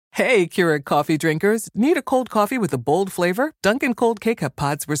Hey, Keurig coffee drinkers. Need a cold coffee with a bold flavor? Dunkin' Cold K-Cup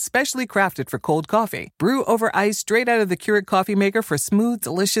pods were specially crafted for cold coffee. Brew over ice straight out of the Keurig coffee maker for smooth,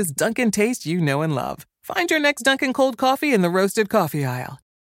 delicious Dunkin' taste you know and love. Find your next Dunkin' Cold coffee in the roasted coffee aisle.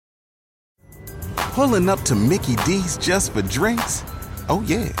 Pulling up to Mickey D's just for drinks? Oh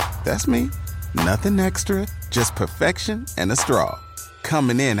yeah, that's me. Nothing extra, just perfection and a straw.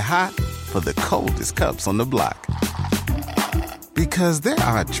 Coming in hot for the coldest cups on the block. Because there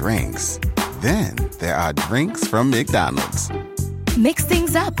are drinks. Then there are drinks from McDonald's. Mix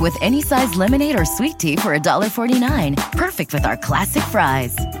things up with any size lemonade or sweet tea for $1.49. Perfect with our classic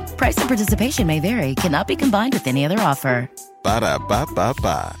fries. Price and participation may vary. Cannot be combined with any other offer.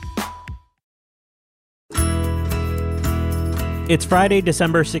 Ba-da-ba-ba-ba. It's Friday,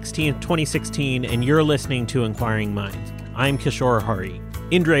 December 16th, 2016, and you're listening to Inquiring Minds. I'm Kishore Hari.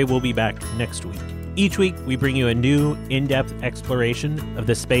 Indre will be back next week. Each week, we bring you a new, in-depth exploration of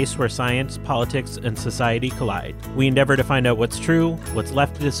the space where science, politics, and society collide. We endeavor to find out what's true, what's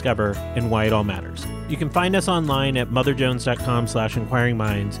left to discover, and why it all matters. You can find us online at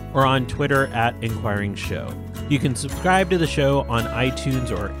motherjones.com/inquiringminds or on Twitter at InquiringShow. You can subscribe to the show on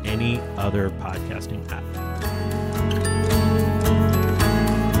iTunes or any other podcasting app.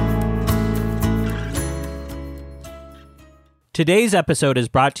 Today's episode is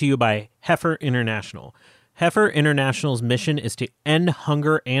brought to you by Heifer International. Heifer International's mission is to end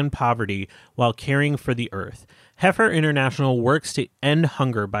hunger and poverty while caring for the earth. Heifer International works to end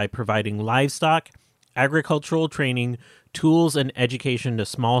hunger by providing livestock, agricultural training, tools, and education to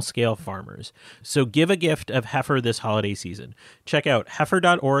small-scale farmers. So give a gift of Heifer this holiday season. Check out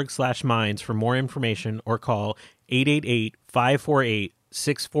heifer.org/minds for more information or call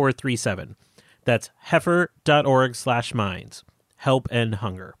 888-548-6437. That's heifer.org/minds. Help end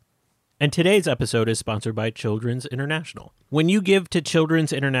hunger. And today's episode is sponsored by Children's International. When you give to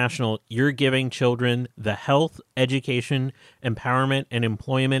Children's International, you're giving children the health, education, empowerment, and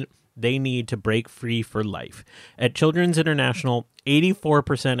employment they need to break free for life. At Children's International,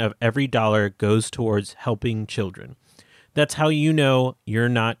 84% of every dollar goes towards helping children. That's how you know you're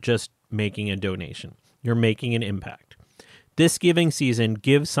not just making a donation. You're making an impact. This giving season,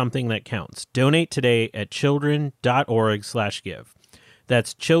 give something that counts. Donate today at children.org/give.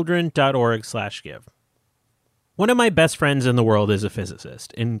 That's children.org/give. One of my best friends in the world is a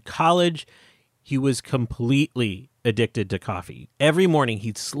physicist. In college, he was completely addicted to coffee. Every morning,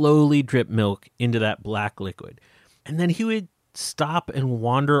 he'd slowly drip milk into that black liquid. And then he would stop and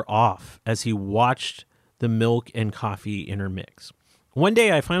wander off as he watched the milk and coffee intermix. One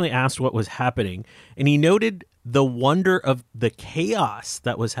day, I finally asked what was happening, and he noted the wonder of the chaos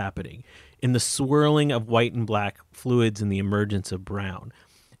that was happening in the swirling of white and black fluids and the emergence of brown.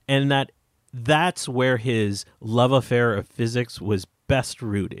 And that's where his love affair of physics was best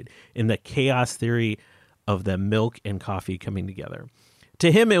rooted, in the chaos theory of the milk and coffee coming together.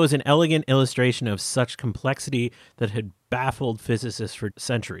 To him, it was an elegant illustration of such complexity that had baffled physicists for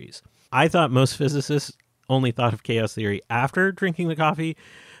centuries. I thought most physicists only thought of chaos theory after drinking the coffee,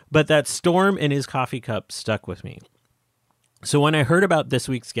 but that storm in his coffee cup stuck with me. So when I heard about this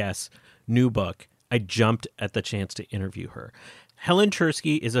week's guest's new book, I jumped at the chance to interview her. Helen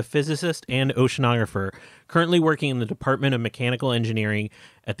Czerski is a physicist and oceanographer currently working in the Department of Mechanical Engineering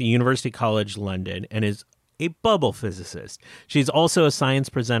at the University College London and is a bubble physicist. She's also a science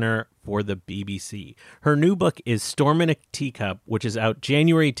presenter for the BBC. Her new book is Storm in a Teacup, which is out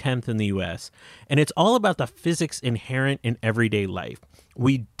January 10th in the US, and it's all about the physics inherent in everyday life.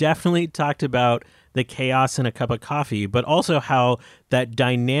 We definitely talked about the chaos in a cup of coffee, but also how that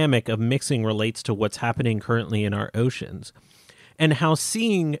dynamic of mixing relates to what's happening currently in our oceans, and how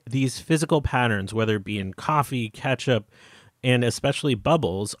seeing these physical patterns, whether it be in coffee, ketchup, and especially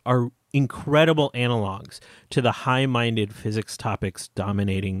bubbles, are incredible analogs to the high-minded physics topics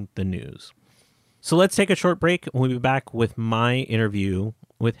dominating the news. So let's take a short break, and we'll be back with my interview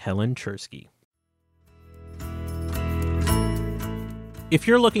with Helen Czerski. If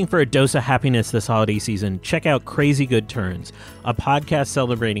you're looking for a dose of happiness this holiday season, check out Crazy Good Turns, a podcast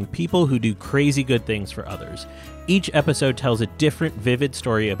celebrating people who do crazy good things for others. Each episode tells a different, vivid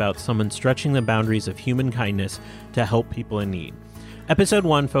story about someone stretching the boundaries of human kindness to help people in need. Episode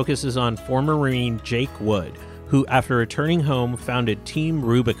 1 focuses on former Marine Jake Wood, who, after returning home, founded Team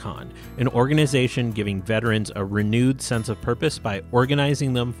Rubicon, an organization giving veterans a renewed sense of purpose by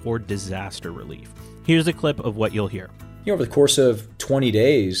organizing them for disaster relief. Here's a clip of what you'll hear. Over the course of 20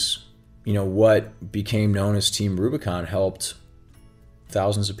 days, what became known as Team Rubicon helped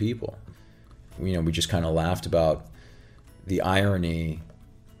thousands of people. We just kind of laughed about the irony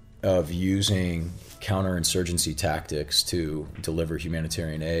of using counterinsurgency tactics to deliver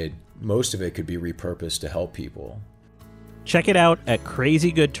humanitarian aid. Most of it could be repurposed to help people. Check it out at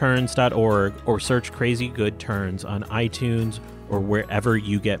crazygoodturns.org or search Crazy Good Turns on iTunes or wherever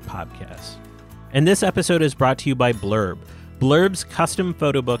you get podcasts. And this episode is brought to you by Blurb. Blurb's custom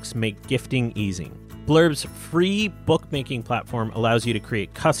photo books make gifting easy. Blurb's free bookmaking platform allows you to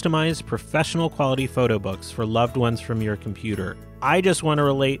create customized, professional quality photo books for loved ones from your computer. I just want to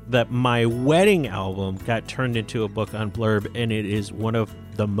relate that my wedding album got turned into a book on Blurb, and it is one of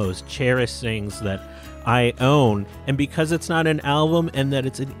the most cherished things that I own. And because it's not an album and that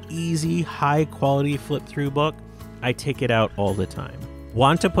it's an easy, high-quality flip-through book, I take it out all the time.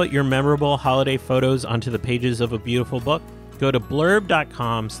 Want to put your memorable holiday photos onto the pages of a beautiful book? Go to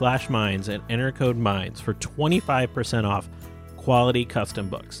blurb.com/minds and enter code MINDS for 25% off quality custom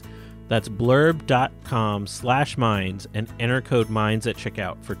books. That's blurb.com/minds and enter code MINDS at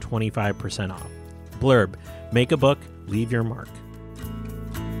checkout for 25% off. Blurb, make a book, leave your mark.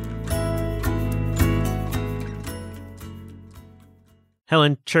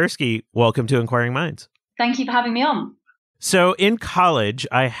 Helen Czerski, welcome to Inquiring Minds. Thank you for having me on. So in college,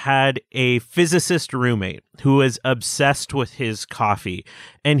 I had a physicist roommate who was obsessed with his coffee,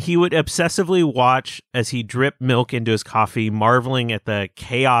 and he would obsessively watch as he dripped milk into his coffee, marveling at the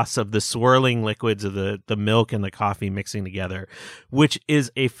chaos of the swirling liquids of the milk and the coffee mixing together, which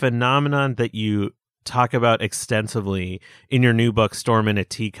is a phenomenon that you talk about extensively in your new book, Storm in a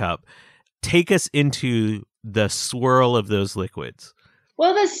Teacup. Take us into the swirl of those liquids.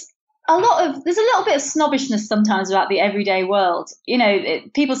 Well, there's a little bit of snobbishness sometimes about the everyday world. You know,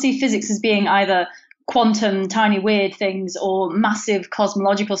 people see physics as being either quantum, tiny, weird things or massive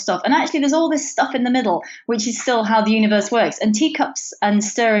cosmological stuff. And actually, there's all this stuff in the middle, which is still how the universe works. And teacups and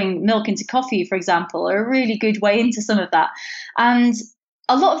stirring milk into coffee, for example, are a really good way into some of that. And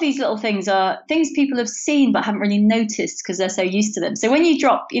a lot of these little things are things people have seen but haven't really noticed because they're so used to them. So when you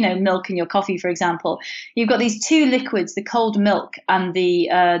drop, milk in your coffee, for example, you've got these two liquids, the cold milk and the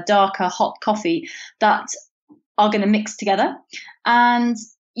darker hot coffee, that are going to mix together. And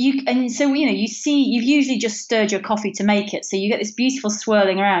you've usually just stirred your coffee to make it. So you get this beautiful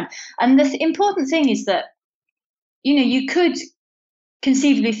swirling around. And the important thing is that, you could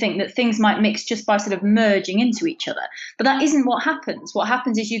conceivably think that things might mix just by sort of merging into each other. But that isn't what happens. What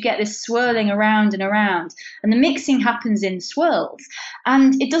happens is you get this swirling around and around, and the mixing happens in swirls.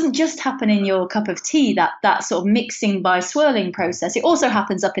 And it doesn't just happen in your cup of tea, that sort of mixing by swirling process. It also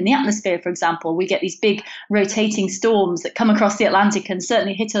happens up in the atmosphere, for example. We get these big rotating storms that come across the Atlantic and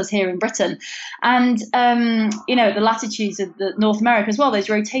certainly hit us here in Britain. And, the latitudes of North America as well, those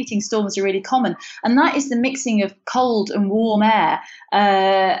rotating storms are really common. And that is the mixing of cold and warm air.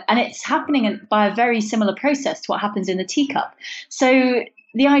 And it's happening by a very similar process to what happens in the teacup. So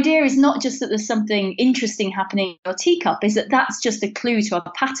the idea is not just that there's something interesting happening in your teacup, is that that's just a clue to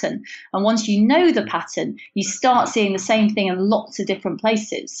a pattern. And once you know the pattern, you start seeing the same thing in lots of different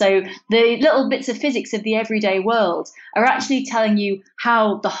places. So the little bits of physics of the everyday world are actually telling you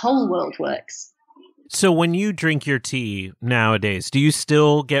how the whole world works. So when you drink your tea nowadays, do you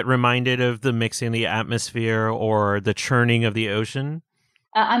still get reminded of the mixing of the atmosphere or the churning of the ocean?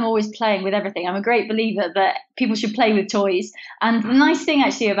 I'm always playing with everything. I'm a great believer that people should play with toys. And the nice thing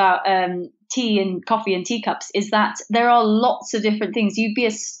actually about tea and coffee and teacups is that there are lots of different things. You'd be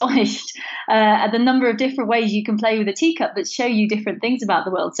astonished at the number of different ways you can play with a teacup that show you different things about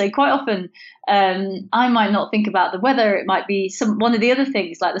the world. So quite often I might not think about the weather. It might be one of the other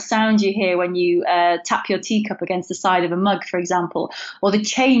things, like the sound you hear when you tap your teacup against the side of a mug, for example, or the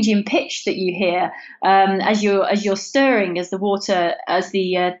change in pitch that you hear as you're stirring, as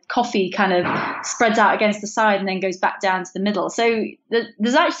the coffee kind of spreads out against the side and then goes back down to the middle. So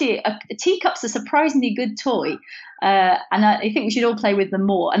there's actually a teacup's a surprisingly good toy, and I think we should all play with them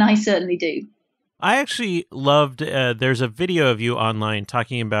more, and I certainly do. I actually loved, there's a video of you online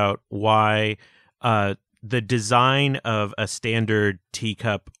talking about why the design of a standard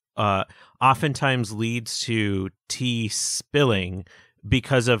teacup oftentimes leads to tea spilling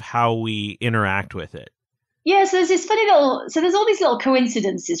because of how we interact with it. Yeah, so there's all these little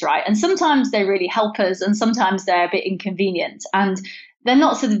coincidences, right? And sometimes they really help us and sometimes they're a bit inconvenient. And they're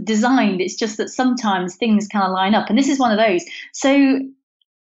not sort of designed. It's just that sometimes things kind of line up. And this is one of those. So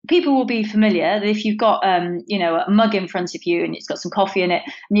people will be familiar that if you've got, a mug in front of you and it's got some coffee in it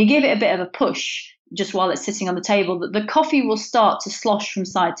and you give it a bit of a push just while it's sitting on the table, the coffee will start to slosh from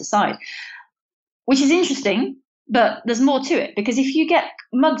side to side, which is interesting But there's more to it, because if you get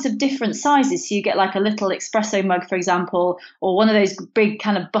mugs of different sizes, so you get like a little espresso mug, for example, or one of those big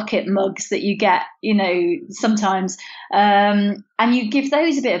kind of bucket mugs that you get, sometimes, and you give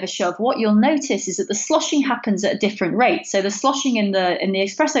those a bit of a shove, what you'll notice is that the sloshing happens at a different rate. So the sloshing in the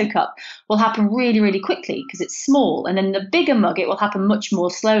espresso cup will happen really, really quickly because it's small. And then the bigger mug, it will happen much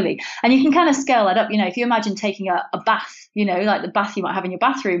more slowly. And you can kind of scale that up. If you imagine taking a bath, like the bath you might have in your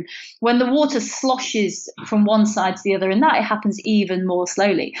bathroom, when the water sloshes from one side to the other, and that it happens even more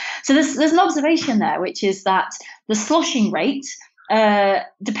slowly. So there's an observation there, which is that the sloshing rate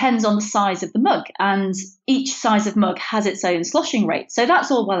depends on the size of the mug, and each size of mug has its own sloshing rate. So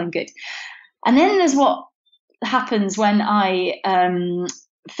that's all well and good. And then there's what happens when I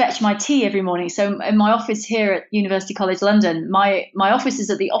fetch my tea every morning. So in my office here at University College London, my office is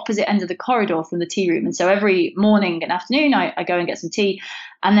at the opposite end of the corridor from the tea room. And so every morning and afternoon, I go and get some tea,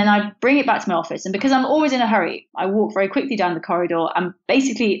 and then I bring it back to my office. And because I'm always in a hurry, I walk very quickly down the corridor, and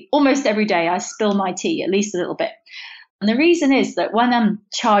basically almost every day I spill my tea, at least a little bit. And the reason is that when I'm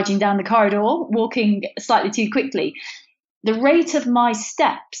charging down the corridor, walking slightly too quickly, the rate of my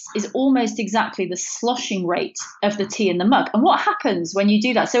steps is almost exactly the sloshing rate of the tea in the mug. And what happens when you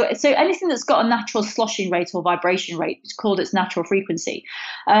do that? So anything that's got a natural sloshing rate or vibration rate, it's called its natural frequency.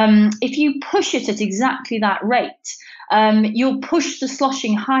 If you push it at exactly that rate, you'll push the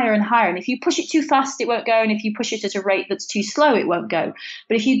sloshing higher and higher. And if you push it too fast, it won't go. And if you push it at a rate that's too slow, it won't go.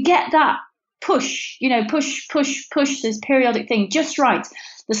 But if you get that push, push, this periodic thing just right,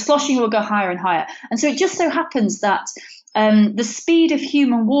 the sloshing will go higher and higher. And so it just so happens that the speed of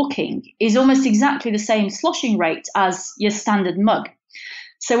human walking is almost exactly the same sloshing rate as your standard mug.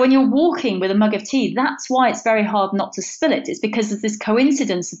 So when you're walking with a mug of tea, that's why it's very hard not to spill it. It's because there's this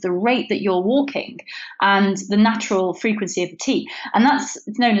coincidence of the rate that you're walking and the natural frequency of the tea. And that's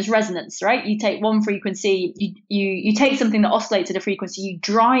known as resonance, right? You take one frequency, you take something that oscillates at a frequency, you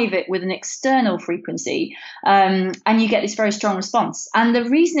drive it with an external frequency, and you get this very strong response. And the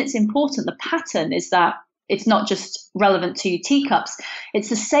reason it's important, the pattern, is that it's not just relevant to teacups. It's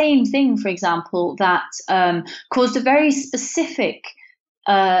the same thing, for example, that caused a very specific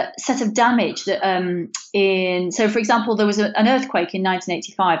set of damage that so for example, there was an earthquake in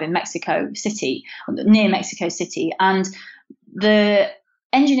 1985 in Mexico City, near Mexico City, and the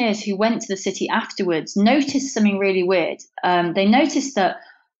engineers who went to the city afterwards noticed something really weird. They noticed that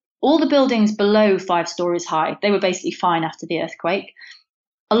all the buildings below 5 stories high, they were basically fine after the earthquake.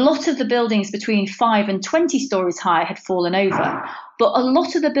 A lot of the buildings between 5 and 20 stories high had fallen over, but a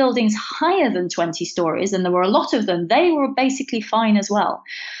lot of the buildings higher than 20 stories, and there were a lot of them, they were basically fine as well.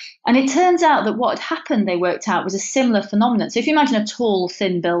 And it turns out that what had happened, they worked out, was a similar phenomenon. So if you imagine a tall,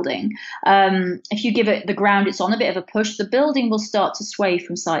 thin building, if you give it the ground it's on a bit of a push, the building will start to sway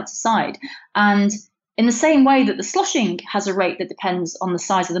from side to side. And in the same way that the sloshing has a rate that depends on the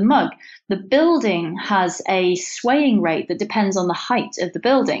size of the mug, the building has a swaying rate that depends on the height of the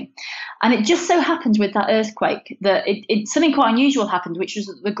building. And it just so happened with that earthquake that something quite unusual happened, which was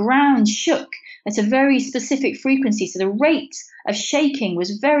that the ground shook at a very specific frequency. So the rate of shaking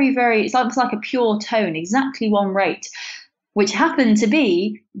was very, very, it's like a pure tone, exactly one rate, which happened to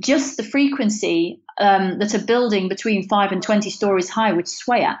be just the frequency that a building between 5 and 20 stories high would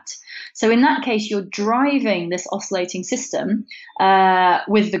sway at. So in that case, you're driving this oscillating system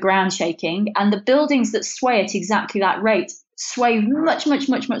with the ground shaking, and the buildings that sway at exactly that rate sway much, much,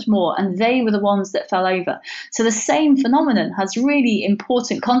 much, much more, and they were the ones that fell over. So the same phenomenon has really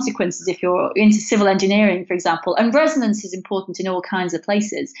important consequences if you're into civil engineering, for example, and resonance is important in all kinds of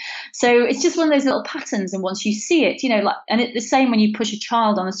places. So it's just one of those little patterns, and once you see it, and it's the same when you push a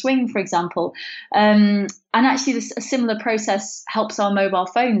child on a swing, for example. And actually, a similar process helps our mobile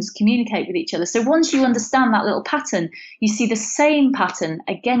phones communicate with each other. So once you understand that little pattern, you see the same pattern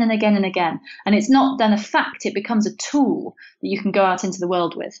again and again and again. And it's not then a fact, it becomes a tool that you can go out into the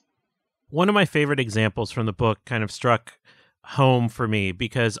world with. One of my favorite examples from the book kind of struck home for me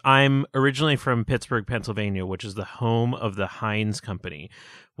because I'm originally from Pittsburgh, Pennsylvania, which is the home of the Heinz Company,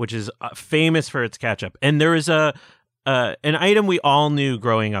 which is famous for its ketchup. And there is an item we all knew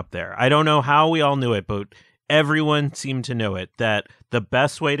growing up there. I don't know how we all knew it, but everyone seemed to know it, that the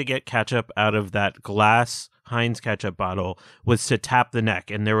best way to get ketchup out of that glass Heinz ketchup bottle was to tap the neck.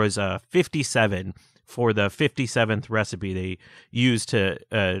 And there was a 57 for the 57th recipe they used to,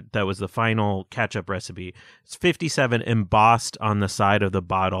 that was the final ketchup recipe. It's 57 embossed on the side of the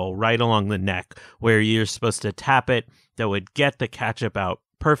bottle, right along the neck, where you're supposed to tap it. That would get the ketchup out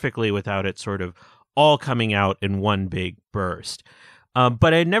perfectly without it sort of all coming out in one big burst.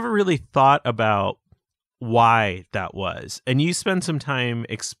 But I never really thought about why that was. And you spend some time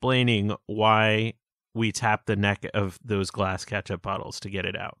explaining why we tap the neck of those glass ketchup bottles to get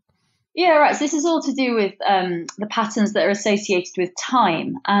it out? Yeah, right. So this is all to do with the patterns that are associated with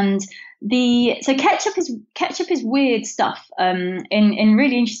time, and so ketchup is weird stuff in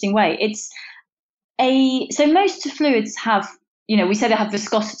really interesting way. So most fluids have, we say they have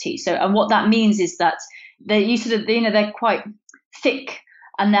viscosity. So, and what that means is that they're quite thick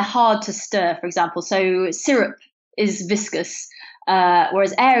and they're hard to stir, for example. So syrup is viscous,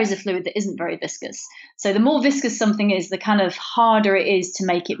 whereas air is a fluid that isn't very viscous. So the more viscous something is, the kind of harder it is to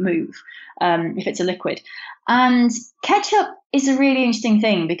make it move, if it's a liquid. And ketchup is a really interesting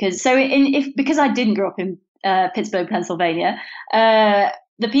thing because I didn't grow up in Pittsburgh, Pennsylvania,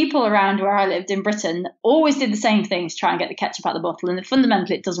 the people around where I lived in Britain always did the same things, try and get the ketchup out of the bottle, and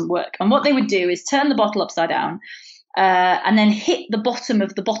fundamentally it doesn't work. And what they would do is turn the bottle upside down and then hit the bottom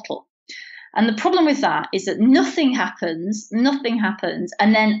of the bottle. And the problem with that is that nothing happens,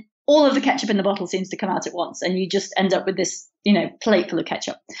 and then all of the ketchup in the bottle seems to come out at once, and you just end up with this, plate full of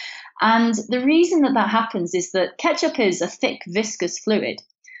ketchup. And the reason that happens is that ketchup is a thick, viscous fluid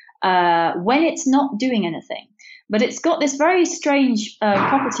when it's not doing anything. But it's got this very strange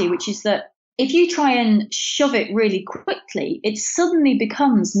property, which is that if you try and shove it really quickly, it suddenly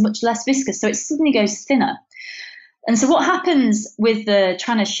becomes much less viscous. So it suddenly goes thinner. And so what happens with the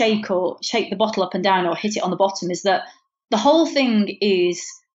trying to shake the bottle up and down or hit it on the bottom is that the whole thing is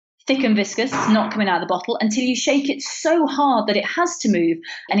thick and viscous. It's not coming out of the bottle until you shake it so hard that it has to move,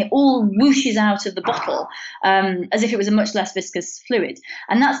 and it all whooshes out of the bottle as if it was a much less viscous fluid.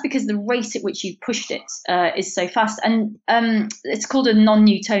 And that's because the rate at which you pushed it is so fast. And it's called a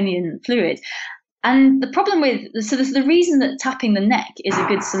non-Newtonian fluid. And the problem the reason that tapping the neck is a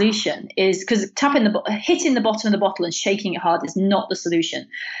good solution is because hitting the bottom of the bottle and shaking it hard is not the solution.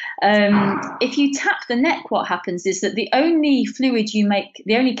 If you tap the neck, what happens is that the only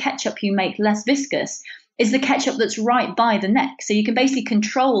ketchup you make less viscous is the ketchup that's right by the neck. So you can basically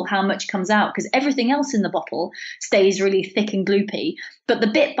control how much comes out because everything else in the bottle stays really thick and gloopy. But the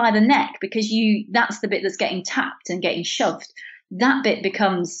bit by the neck, because that's the bit that's getting tapped and getting shoved, that bit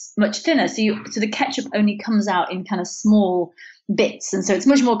becomes much thinner. So the ketchup only comes out in kind of small bits. And so it's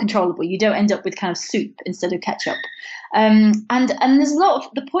much more controllable. You don't end up with kind of soup instead of ketchup. And there's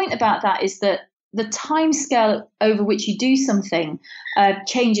the point about that is that the time scale over which you do something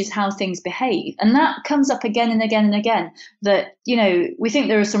changes how things behave. And that comes up again and again and again, that, we think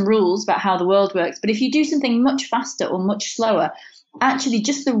there are some rules about how the world works, but if you do something much faster or much slower, actually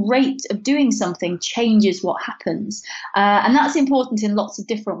just the rate of doing something changes what happens. And that's important in lots of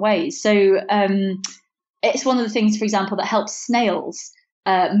different ways. So it's one of the things, for example, that helps snails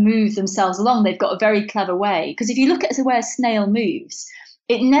move themselves along. They've got a very clever way, because if you look at the way a snail moves,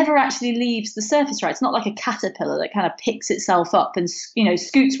 it never actually leaves the surface, right? It's not like a caterpillar that kind of picks itself up and,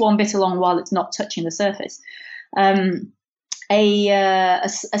 scoots one bit along while it's not touching the surface. A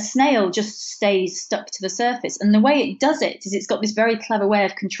snail just stays stuck to the surface. And the way it does it is it's got this very clever way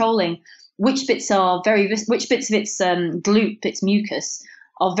of controlling which bits of its gloop, its mucus,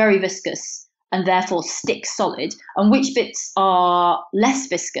 are very viscous and therefore stick solid, and which bits are less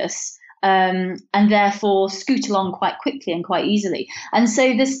viscous and therefore scoot along quite quickly and quite easily. And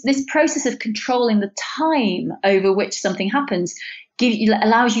so this process of controlling the time over which something happens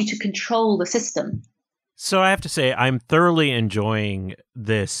allows you to control the system. So I have to say, I'm thoroughly enjoying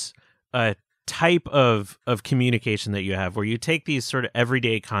this type of communication that you have, where you take these sort of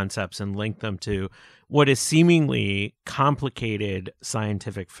everyday concepts and link them to what is seemingly complicated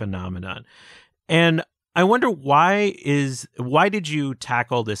scientific phenomenon. And I wonder why did you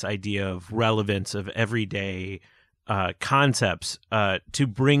tackle this idea of relevance of everyday concepts to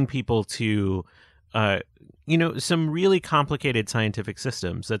bring people to some really complicated scientific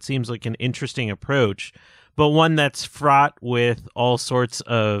systems? That seems like an interesting approach, but one that's fraught with all sorts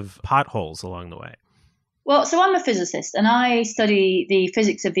of potholes along the way. Well, so I'm a physicist and I study the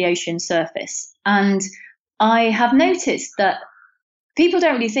physics of the ocean surface. And I have noticed that people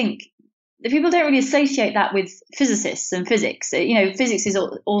don't really associate that with physicists and physics. Physics is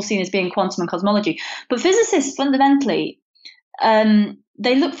all seen as being quantum and cosmology. But physicists fundamentally,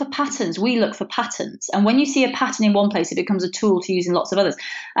 they look for patterns. We look for patterns. And when you see a pattern in one place, it becomes a tool to use in lots of others.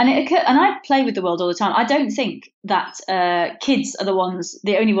 And I play with the world all the time. I don't think that kids are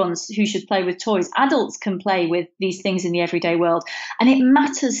the only ones who should play with toys. Adults can play with these things in the everyday world. And it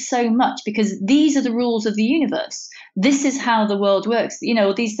matters so much because these are the rules of the universe. This is how the world works.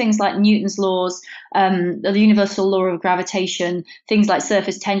 These things like Newton's laws, the universal law of gravitation, things like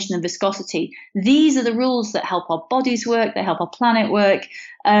surface tension and viscosity. These are the rules that help our bodies work. They help our planet work.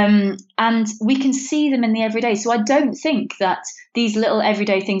 work. And we can see them in the everyday. So I don't think that these little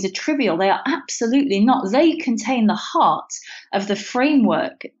everyday things are trivial. They are absolutely not. They contain the heart of the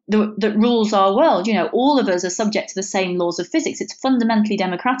framework that rules our world. All of us are subject to the same laws of physics. It's fundamentally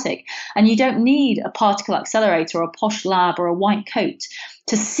democratic. And you don't need a particle accelerator or a posh lab or a white coat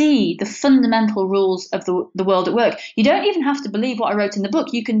to see the fundamental rules of the world at work. You don't even have to believe what I wrote in the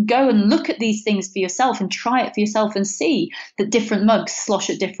book. You can go and look at these things for yourself and try it for yourself and see that different mugs slosh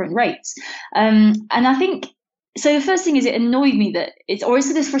at different rates. And I think, so the first thing is, it annoyed me that it sort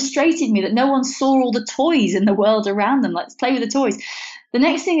of frustrated me that no one saw all the toys in the world around them. Let's play with the toys. The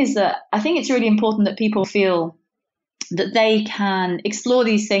next thing is that I think it's really important that people feel that they can explore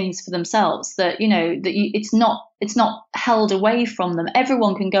these things for themselves, that it's not held away from them.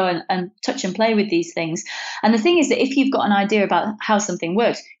 Everyone can go and touch and play with these things. And the thing is that if you've got an idea about how something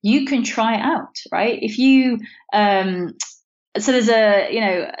works, you can try it out, right? If you so there's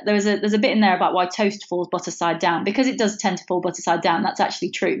a bit in there about why toast falls butter side down, because it does tend to fall butter side down. That's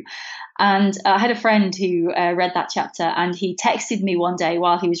actually true. And I had a friend who read that chapter, and he texted me one day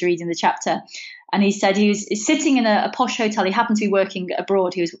while he was reading the chapter. And he said he was sitting in a posh hotel. He happened to be working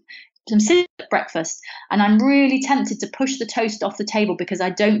abroad. He was sitting at breakfast, and I'm really tempted to push the toast off the table because I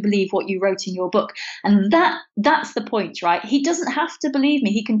don't believe what you wrote in your book. And that's the point, right? He doesn't have to believe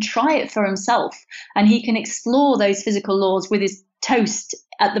me. He can try it for himself, and he can explore those physical laws with his toast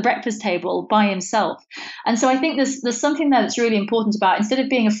at the breakfast table by himself. And so I think there's something there that's really important about, instead of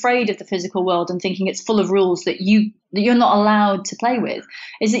being afraid of the physical world and thinking it's full of rules that you're not allowed to play with,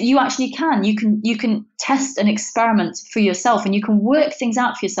 is that you actually can. You can test and experiment for yourself, and you can work things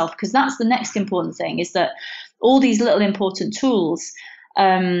out for yourself, because that's the next important thing, is that all these little important tools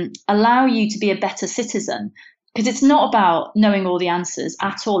allow you to be a better citizen. Because it's not about knowing all the answers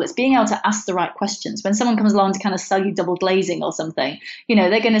at all. It's being able to ask the right questions. When someone comes along to kind of sell you double glazing or something,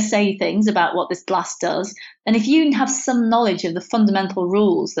 they're going to say things about what this glass does. And if you have some knowledge of the fundamental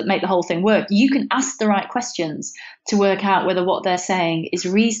rules that make the whole thing work, you can ask the right questions to work out whether what they're saying is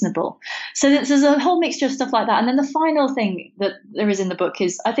reasonable. So there's a whole mixture of stuff like that. And then the final thing that there is in the book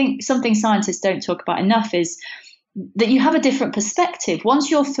is, I think something scientists don't talk about enough, is that you have a different perspective.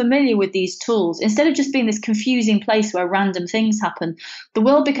 Once you're familiar with these tools, instead of just being this confusing place where random things happen, the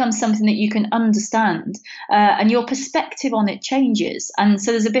world becomes something that you can understand, and your perspective on it changes. And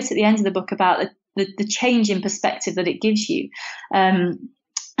so there's a bit at the end of the book about the change in perspective that it gives you. And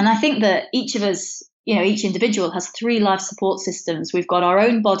I think that each of us, each individual has 3 life support systems. We've got our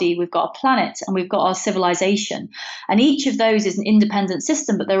own body, we've got a planet, and we've got our civilization. And each of those is an independent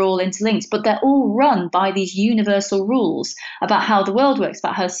system, but they're all interlinked. But they're all run by these universal rules about how the world works,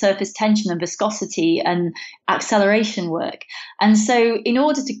 about how surface tension and viscosity and acceleration work. And so in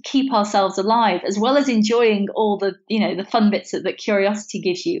order to keep ourselves alive, as well as enjoying all the, the fun bits that curiosity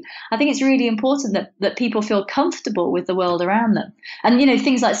gives you, I think it's really important that people feel comfortable with the world around them. And,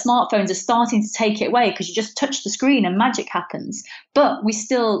 things like smartphones are starting to take it away, because you just touch the screen and magic happens. But we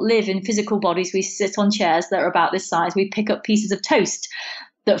still live in physical bodies. We sit on chairs that are about this size. We pick up pieces of toast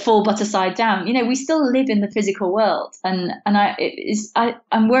that fall butter side down. We still live in the physical world, and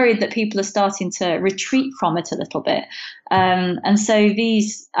I'm worried that people are starting to retreat from it a little bit. And so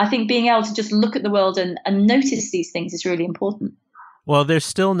I think being able to just look at the world and notice these things is really important. Well, there's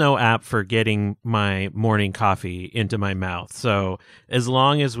still no app for getting my morning coffee into my mouth. So as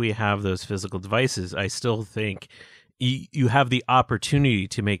long as we have those physical devices, I still think you have the opportunity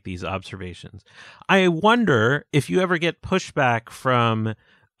to make these observations. I wonder if you ever get pushback from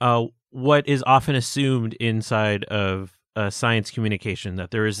what is often assumed inside of science communication, that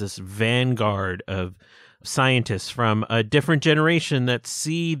there is this vanguard of scientists from a different generation that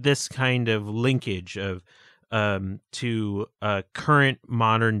see this kind of linkage of to current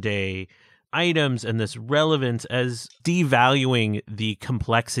modern day items and this relevance as devaluing the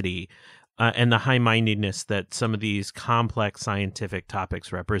complexity and the high-mindedness that some of these complex scientific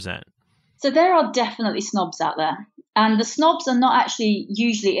topics represent. So there are definitely snobs out there. And the snobs are not actually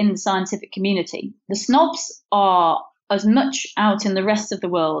usually in the scientific community. The snobs are as much out in the rest of the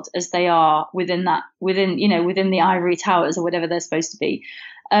world as they are within the ivory towers or whatever they're supposed to be.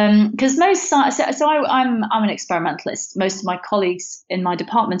 Because I'm an experimentalist. Most of my colleagues in my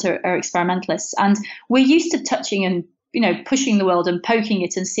department are experimentalists, and we're used to touching and pushing the world and poking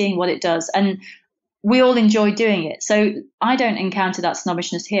it and seeing what it does, and we all enjoy doing it. So I don't encounter that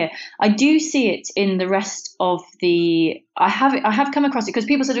snobbishness here. I do see it in the rest of I have come across it, because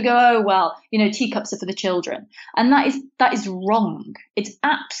people sort of go, oh, well, teacups are for the children. And that is wrong. It's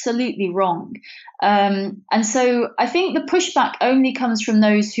absolutely wrong. And so I think the pushback only comes from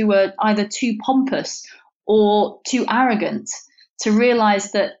those who are either too pompous or too arrogant to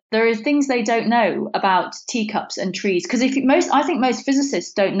realize that there are things they don't know about teacups and trees. Because I think most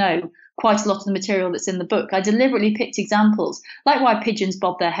physicists don't know quite a lot of the material that's in the book. I deliberately picked examples, like why pigeons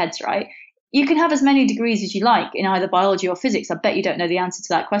bob their heads, right? You can have as many degrees as you like in either biology or physics. I bet you don't know the answer to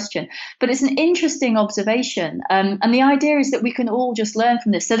that question. But it's an interesting observation. And the idea is that we can all just learn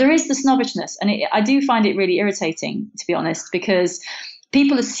from this. So there is the snobbishness. And I do find it really irritating, to be honest, because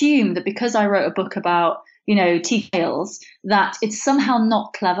people assume that because I wrote a book about, tea tales, that it's somehow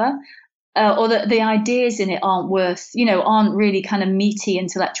not clever. Or that the ideas in it aren't really kind of meaty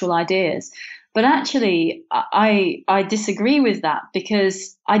intellectual ideas. But actually, I disagree with that,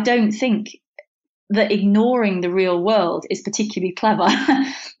 because I don't think that ignoring the real world is particularly clever.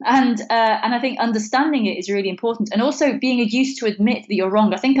 and I think understanding it is really important. And also being used to admit that you're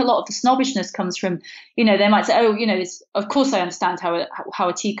wrong. I think a lot of the snobbishness comes from, they might say, of course I understand how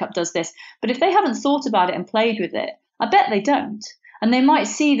a teacup does this. But if they haven't thought about it and played with it, I bet they don't. And they might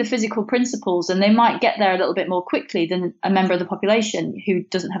see the physical principles, and they might get there a little bit more quickly than a member of the population who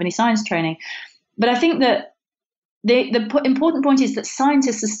doesn't have any science training. But I think that the important point is that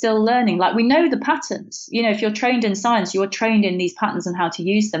scientists are still learning. Like, we know the patterns. If you're trained in science, you're trained in these patterns and how to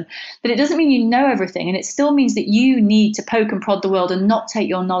use them. But it doesn't mean you know everything. And it still means that you need to poke and prod the world and not take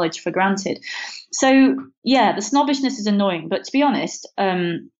your knowledge for granted. So, yeah, the snobbishness is annoying. But to be honest,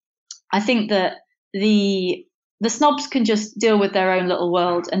 I think that the snobs can just deal with their own little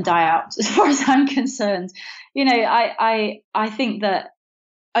world and die out, as far as I'm concerned. I think that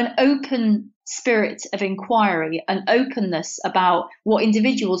an open spirit of inquiry, an openness about what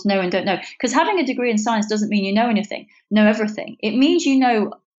individuals know and don't know. Because having a degree in science doesn't mean you know everything. It means you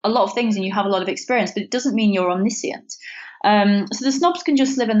know a lot of things and you have a lot of experience, but it doesn't mean you're omniscient. So the snobs can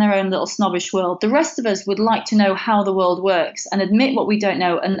just live in their own little snobbish world. The rest of us would like to know how the world works and admit what we don't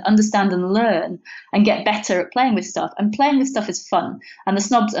know and understand and learn and get better at playing with stuff. And playing with stuff is fun. And the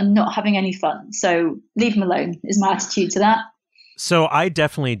snobs are not having any fun. So leave them alone is my attitude to that. So I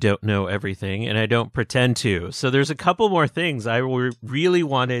definitely don't know everything, and I don't pretend to. So there's a couple more things I really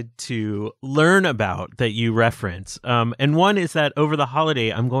wanted to learn about that you reference. And one is that over the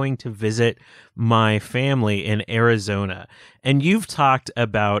holiday, I'm going to visit my family in Arizona. And you've talked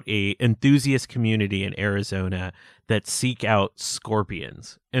about a enthusiast community in Arizona that seek out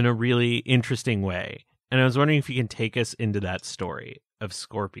scorpions in a really interesting way. And I was wondering if you can take us into that story of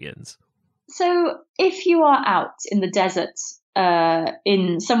scorpions. So if you are out in the desert,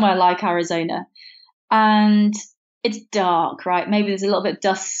 in somewhere like Arizona, and it's dark, right? Maybe there's a little bit of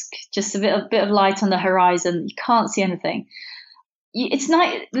dusk, just a bit of light on the horizon. You can't see anything. It's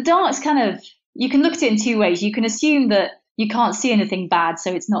night. The dark's kind of, you can look at it in two ways. You can assume that you can't see anything bad,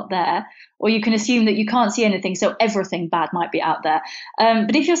 so it's not there, or you can assume that you can't see anything, so everything bad might be out there.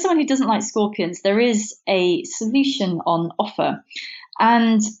 But if you're someone who doesn't like scorpions, there is a solution on offer.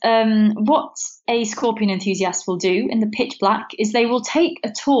 And what a scorpion enthusiast will do in the pitch black is they will take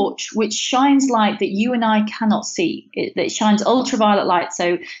a torch which shines light that you and I cannot see. It shines ultraviolet light.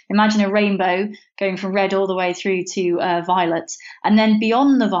 So imagine a rainbow going from red all the way through to violet. And then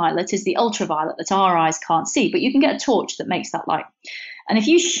beyond the violet is the ultraviolet that our eyes can't see. But you can get a torch that makes that light. And if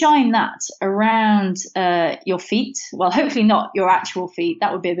you shine that around your feet, well, hopefully not your actual feet,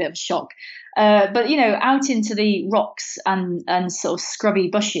 that would be a bit of a shock. But, out into the rocks and sort of scrubby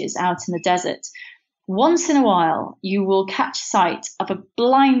bushes out in the desert, once in a while, you will catch sight of a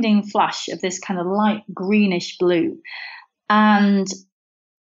blinding flash of this kind of light greenish blue. And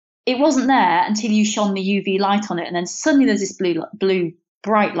it wasn't there until you shone the UV light on it. And then suddenly there's this blue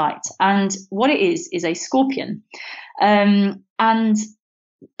bright light. And what it is a scorpion. And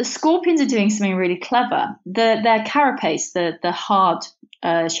the scorpions are doing something really clever. Their carapace, the hard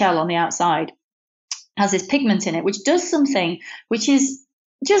shell on the outside, has this pigment in it, which does something which is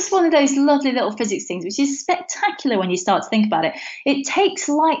just one of those lovely little physics things, which is spectacular when you start to think about it. It takes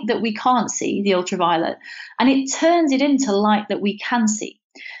light that we can't see, the ultraviolet, and it turns it into light that we can see.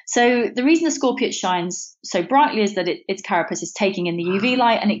 So the reason the scorpion shines so brightly is that its carapace is taking in the UV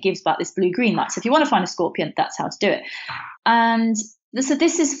light and it gives back this blue-green light. So if you want to find a scorpion, that's how to do it. And so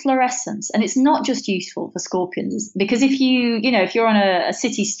this is fluorescence, and it's not just useful for scorpions, because if you're on a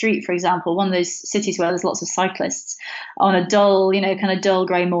city street, for example, one of those cities where there's lots of cyclists on a dull, kind of dull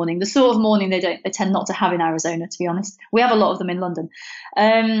grey morning, the sort of morning they tend not to have in Arizona, to be honest. We have a lot of them in London.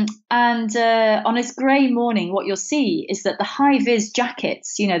 And on this grey morning, what you'll see is that the high-vis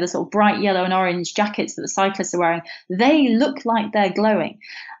jackets, the sort of bright yellow and orange jackets that the cyclists are wearing, they look like they're glowing.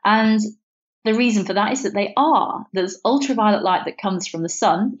 And the reason for that is that there's ultraviolet light that comes from the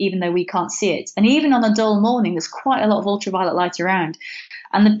sun, even though we can't see it. And even on a dull morning, there's quite a lot of ultraviolet light around.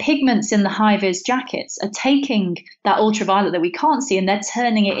 And the pigments in the high-vis jackets are taking that ultraviolet that we can't see, and they're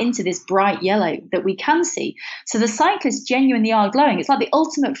turning it into this bright yellow that we can see. So the cyclists genuinely are glowing. It's like the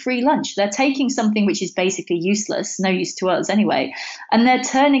ultimate free lunch. They're taking something which is basically useless, no use to us anyway, and they're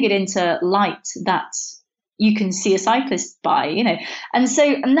turning it into light that you can see a cyclist by, and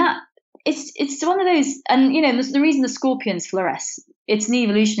that it's one of those, and the reason the scorpions fluoresce, it's an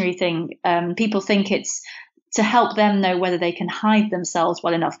evolutionary thing. People think it's to help them know whether they can hide themselves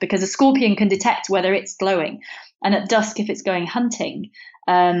well enough, because a scorpion can detect whether it's glowing, and at dusk, if it's going hunting,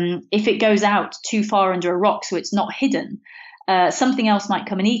 if it goes out too far under a rock so it's not hidden, something else might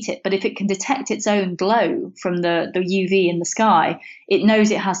come and eat it. But if it can detect its own glow from the UV in the sky, it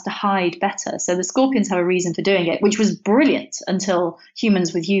knows it has to hide better. So the scorpions have a reason for doing it, which was brilliant until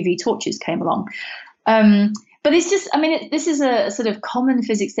humans with UV torches came along. But it's just, this is a sort of common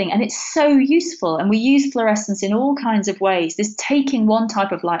physics thing, and it's so useful. And we use fluorescence in all kinds of ways, this taking one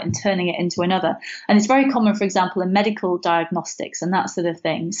type of light and turning it into another. And it's very common, for example, in medical diagnostics and that sort of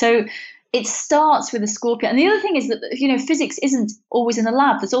thing. So it starts with a scorpion. And the other thing is that, physics isn't always in the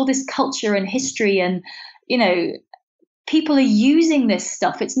lab. There's all this culture and history, and, people are using this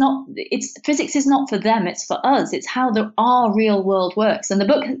stuff. Physics is not for them, it's for us. It's how our real world works. And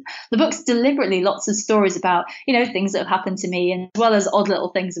the book's deliberately lots of stories about, things that have happened to me, and as well as odd little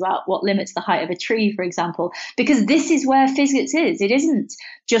things about what limits the height of a tree, for example, because this is where physics is. It isn't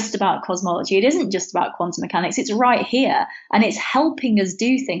just about cosmology. It isn't just about quantum mechanics. It's right here, and it's helping us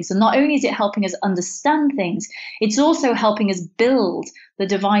do things. And not only is it helping us understand things, it's also helping us build the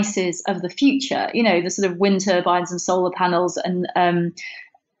devices of the future, the sort of wind turbines and solar panels and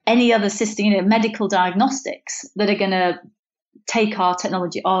any other system, medical diagnostics that are going to take our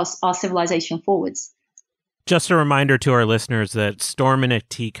technology, our civilization forwards. Just a reminder to our listeners that Storm in a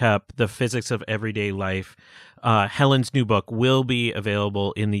Teacup, The Physics of Everyday Life, Helen's new book, will be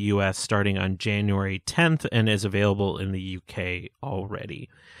available in the U.S. starting on January 10th and is available in the UK already.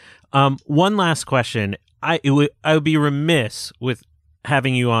 One last question. I would be remiss with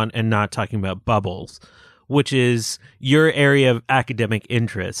having you on and not talking about bubbles, which is your area of academic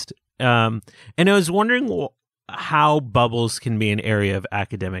interest. And I was wondering how bubbles can be an area of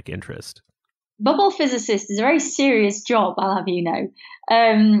academic interest. Bubble physicist is a very serious job, I'll have you know.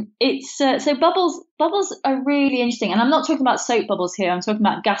 So bubbles are really interesting, and I'm not talking about soap bubbles here. I'm talking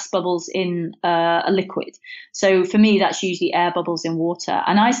about gas bubbles in a liquid. So for me, that's usually air bubbles in water,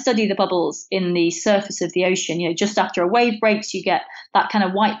 and I study the bubbles in the surface of the ocean. Just after a wave breaks, you get that kind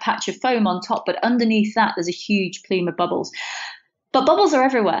of white patch of foam on top, but underneath that, there's a huge plume of bubbles. But bubbles are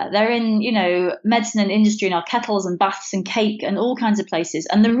everywhere. They're in, medicine and industry, in our kettles and baths and cake and all kinds of places.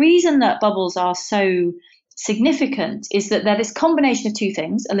 And the reason that bubbles are so significant is that they're this combination of two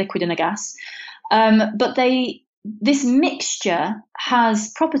things, a liquid and a gas. But this mixture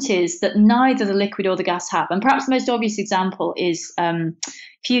has properties that neither the liquid or the gas have. And perhaps the most obvious example is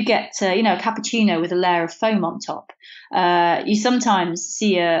if you get, a cappuccino with a layer of foam on top. You sometimes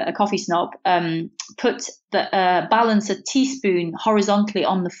see a coffee snob balance a teaspoon horizontally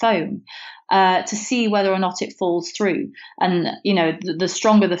on the foam to see whether or not it falls through. And, the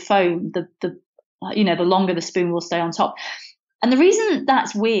stronger the foam, the longer the spoon will stay on top. And the reason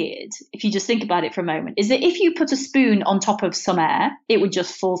that's weird, if you just think about it for a moment, is that if you put a spoon on top of some air, it would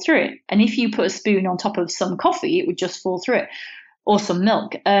just fall through it. And if you put a spoon on top of some coffee, it would just fall through it, or some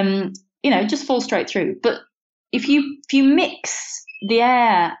milk. Just fall straight through. But if you mix the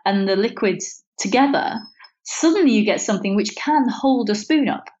air and the liquids together, suddenly you get something which can hold a spoon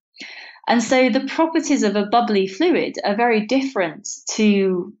up. And so the properties of a bubbly fluid are very different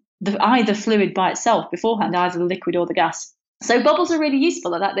to either fluid by itself beforehand, either the liquid or the gas. So bubbles are really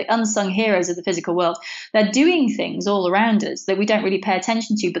useful. They're like the unsung heroes of the physical world. They're doing things all around us that we don't really pay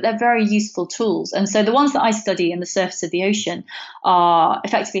attention to, but they're very useful tools. And so the ones that I study in the surface of the ocean are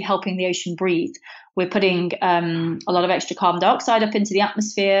effectively helping the ocean breathe. We're putting a lot of extra carbon dioxide up into the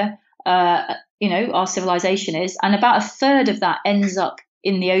atmosphere, our civilization is, and about a third of that ends up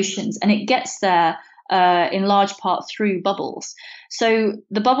in the oceans, and it gets there in large part through bubbles. So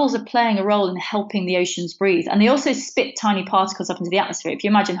the bubbles are playing a role in helping the oceans breathe. And they also spit tiny particles up into the atmosphere. If you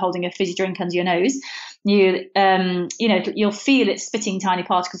imagine holding a fizzy drink under your nose, you'll feel it spitting tiny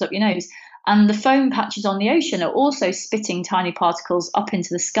particles up your nose. And the foam patches on the ocean are also spitting tiny particles up into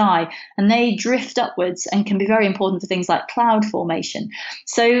the sky, and they drift upwards and can be very important for things like cloud formation.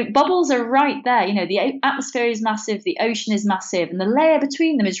 So bubbles are right there. The atmosphere is massive, the ocean is massive, and the layer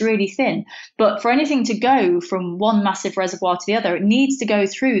between them is really thin. But for anything to go from one massive reservoir to the other, it needs to go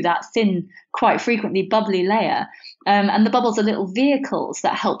through that thin quite frequently bubbly layer. And the bubbles are little vehicles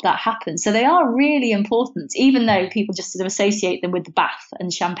that help that happen. So they are really important, even though people just sort of associate them with the bath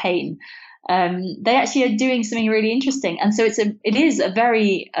and champagne. They actually are doing something really interesting. And so it is a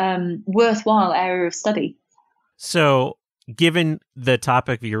very worthwhile area of study. So given the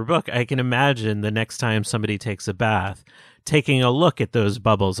topic of your book, I can imagine the next time somebody takes a bath, taking a look at those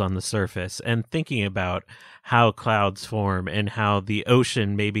bubbles on the surface and thinking about how clouds form and how the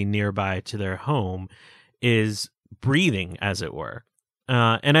ocean maybe nearby to their home is breathing, as it were.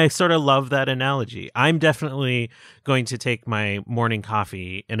 And I sort of love that analogy. I'm definitely going to take my morning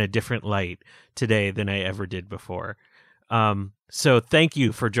coffee in a different light today than I ever did before. So thank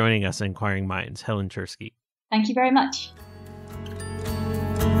you for joining us, Inquiring Minds, Helen Czerski. Thank you very much.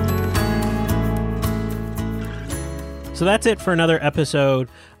 So that's it for another episode.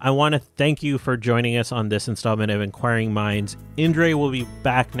 I want to thank you for joining us on this installment of Inquiring Minds. Indre will be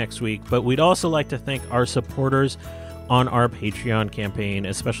back next week, but we'd also like to thank our supporters on our Patreon campaign,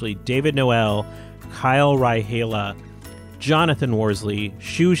 especially David Noel, Kyle Rihela, Jonathan Worsley,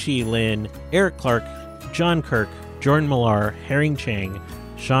 Shu-Shi Lin, Eric Clark, John Kirk, Jordan Millar, Herring Chang,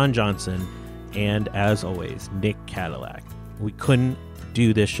 Sean Johnson, and as always, Nick Cadillac. We couldn't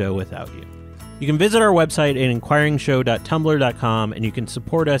do this show without you. You can visit our website at inquiringshow.tumblr.com, and you can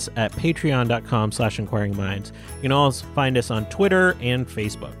support us at patreon.com/inquiringminds. You can also find us on Twitter and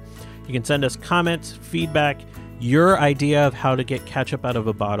Facebook. You can send us comments, feedback, your idea of how to get ketchup out of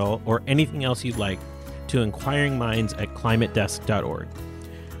a bottle, or anything else you'd like to inquiringminds@climatedesk.org.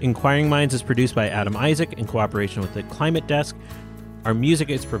 Inquiring Minds is produced by Adam Isaac in cooperation with the Climate Desk. Our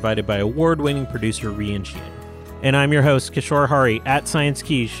music is provided by award-winning producer Rian Sheehan. And I'm your host, Kishore Hari, at Science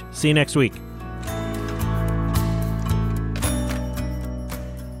Quiche. See you next week.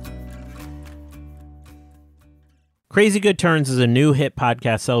 Crazy Good Turns is a new hit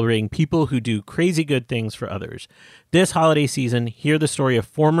podcast celebrating people who do crazy good things for others. This holiday season, hear the story of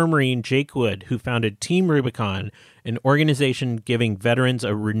former Marine Jake Wood, who founded Team Rubicon, an organization giving veterans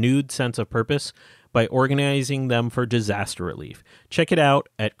a renewed sense of purpose by organizing them for disaster relief. Check it out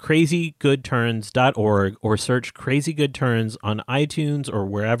at crazygoodturns.org or search Crazy Good Turns on iTunes or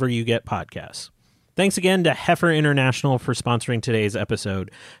wherever you get podcasts. Thanks again to Heifer International for sponsoring today's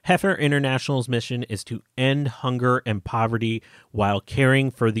episode. Heifer International's mission is to end hunger and poverty while caring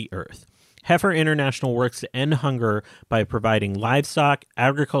for the earth. Heifer International works to end hunger by providing livestock,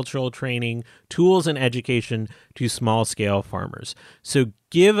 agricultural training, tools, and education to small-scale farmers. So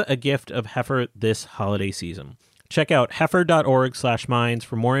give a gift of Heifer this holiday season. Check out heifer.org/minds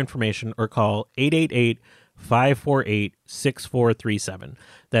for more information or call 888-548-6437.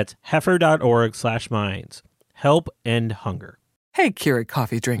 That's heifer.org/minds. Help end hunger. Hey, Keurig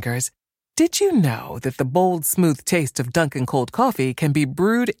coffee drinkers. Did you know that the bold, smooth taste of Dunkin' cold coffee can be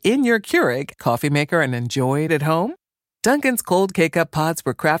brewed in your Keurig coffee maker and enjoyed at home? Dunkin's cold K-Cup pods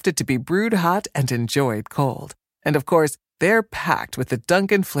were crafted to be brewed hot and enjoyed cold. And of course, they're packed with the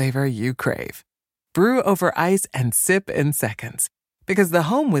Dunkin' flavor you crave. Brew over ice and sip in seconds. Because the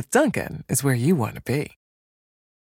home with Dunkin' is where you want to be.